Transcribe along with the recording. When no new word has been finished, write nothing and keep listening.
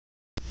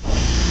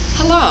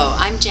Hello,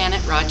 I'm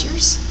Janet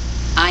Rogers.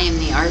 I am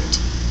the art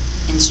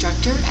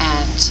instructor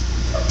at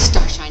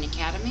Starshine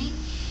Academy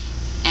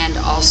and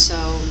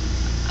also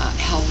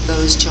help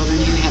those children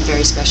who have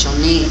very special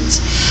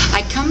needs.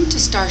 I come to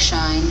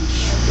Starshine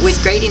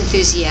with great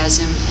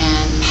enthusiasm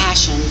and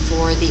passion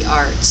for the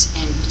arts,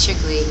 and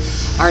particularly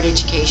art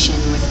education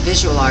with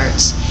visual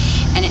arts.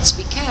 And it's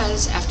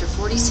because after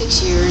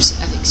 46 years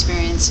of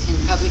experience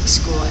in public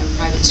school and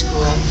private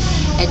school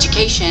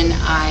education,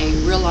 I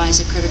realize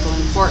the critical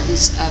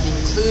importance of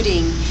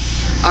including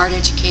art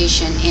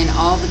education in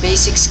all the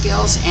basic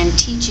skills and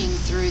teaching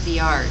through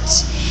the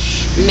arts.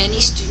 Many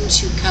students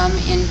who come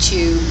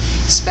into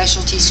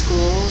specialty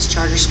schools,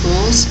 charter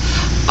schools,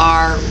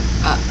 are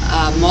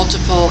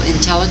multiple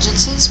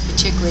intelligences,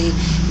 particularly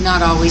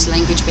not always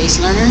language-based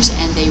learners,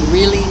 and they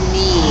really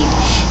need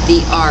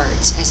the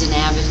arts as an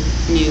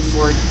avenue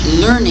for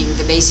learning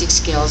the basic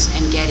skills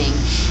and getting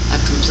a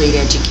complete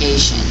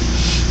education.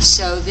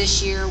 So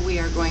this year we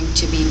are going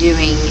to be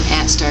doing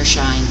at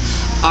Starshine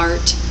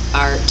art,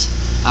 art,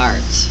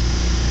 art.